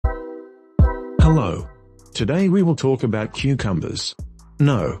Hello. Today we will talk about cucumbers.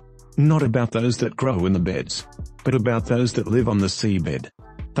 No, not about those that grow in the beds, but about those that live on the seabed.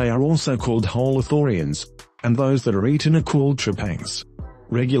 They are also called holothurians, and those that are eaten are called trepangs.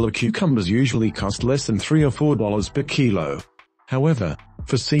 Regular cucumbers usually cost less than $3 or $4 per kilo. However,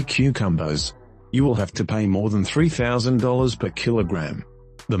 for sea cucumbers, you will have to pay more than $3,000 per kilogram.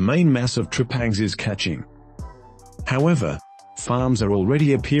 The main mass of trepangs is catching. However, farms are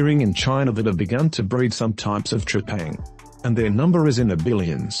already appearing in China that have begun to breed some types of trepang, and their number is in the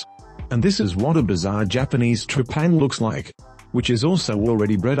billions. And this is what a bizarre Japanese trepang looks like, which is also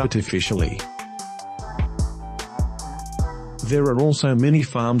already bred artificially. There are also many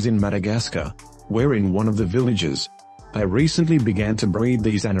farms in Madagascar, where in one of the villages, they recently began to breed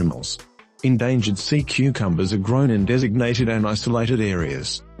these animals. Endangered sea cucumbers are grown in designated and isolated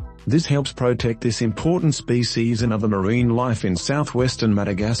areas. This helps protect this important species and other marine life in southwestern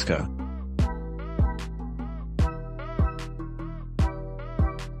Madagascar.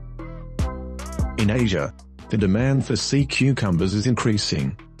 In Asia, the demand for sea cucumbers is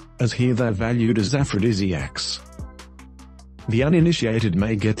increasing, as here they're valued as aphrodisiacs. The uninitiated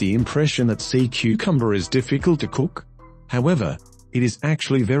may get the impression that sea cucumber is difficult to cook. However, it is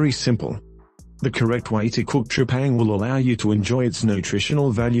actually very simple. The correct way to cook trepang will allow you to enjoy its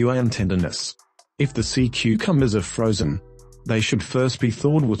nutritional value and tenderness. If the sea cucumbers are frozen, they should first be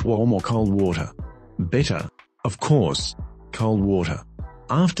thawed with warm or cold water. Better, of course, cold water.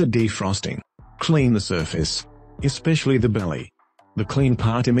 After defrosting, clean the surface, especially the belly. The clean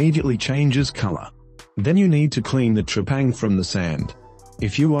part immediately changes color. Then you need to clean the trepang from the sand.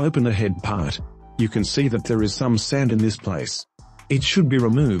 If you open the head part, you can see that there is some sand in this place. It should be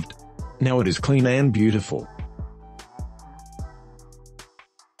removed. Now it is clean and beautiful.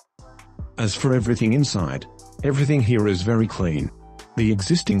 As for everything inside, everything here is very clean. The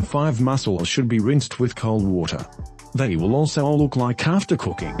existing 5 mussels should be rinsed with cold water. They will also look like after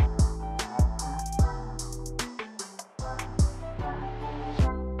cooking.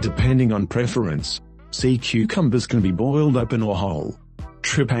 Depending on preference, sea cucumbers can be boiled open or whole.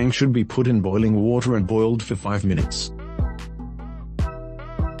 Trepang should be put in boiling water and boiled for 5 minutes.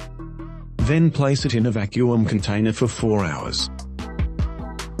 Then place it in a vacuum container for 4 hours.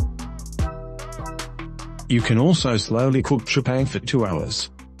 You can also slowly cook trepang for 2 hours.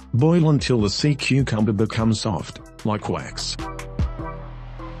 Boil until the sea cucumber becomes soft, like wax.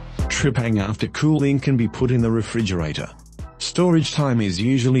 Trepang after cooling can be put in the refrigerator. Storage time is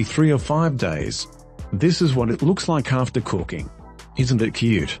usually 3 or 5 days. This is what it looks like after cooking. Isn't it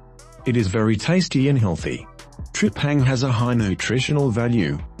cute? It is very tasty and healthy. Trepang has a high nutritional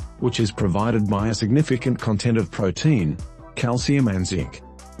value, which is provided by a significant content of protein, calcium and zinc.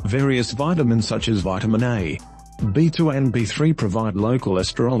 Various vitamins such as vitamin A, B2 and B3 provide low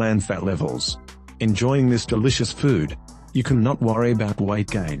cholesterol and fat levels. Enjoying this delicious food, you can not worry about weight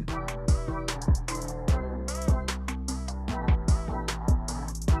gain.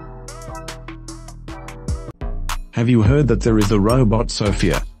 Have you heard that there is the robot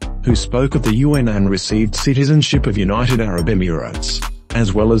Sophia, who spoke at the UN and received citizenship of United Arab Emirates,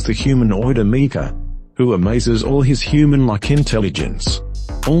 as well as the humanoid Amika, who amazes all his human-like intelligence.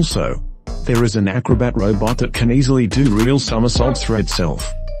 Also, there is an acrobat robot that can easily do real somersaults for itself.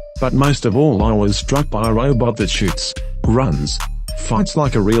 But most of all, I was struck by a robot that shoots, runs, fights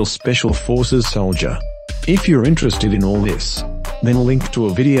like a real special forces soldier. If you're interested in all this, then a link to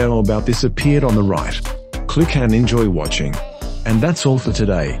a video about this appeared on the right. Click and enjoy watching. And that's all for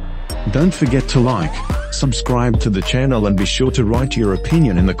today. Don't forget to like, subscribe to the channel and be sure to write your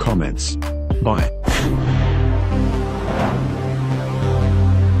opinion in the comments. Bye.